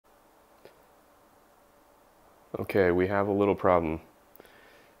Okay, we have a little problem.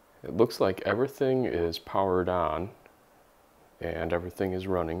 It looks like everything is powered on and everything is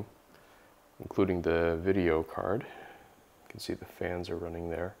running, including the video card. You can see the fans are running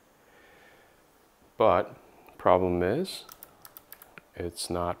there. But the problem is it's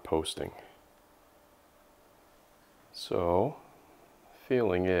not posting. So the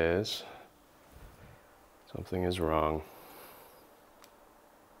feeling is something is wrong.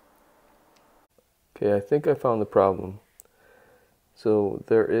 Okay, I think I found the problem. So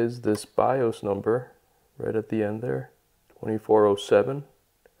there is this BIOS number right at the end there, 2407.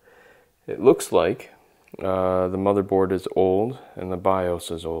 It looks like the motherboard is old and the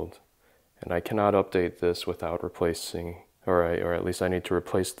BIOS is old. And I cannot update this without replacing, or at least I need to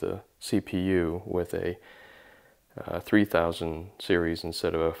replace the CPU with a 3000 series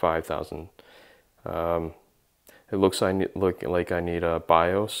instead of a 5000. It looks like I need a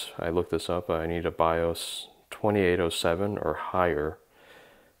BIOS. I looked this up. I need a BIOS 2807 or higher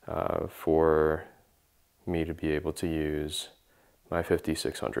for me to be able to use my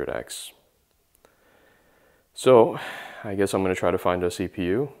 5600X. So I guess I'm going to try to find a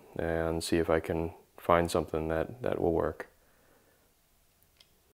CPU and see if I can find something that will work.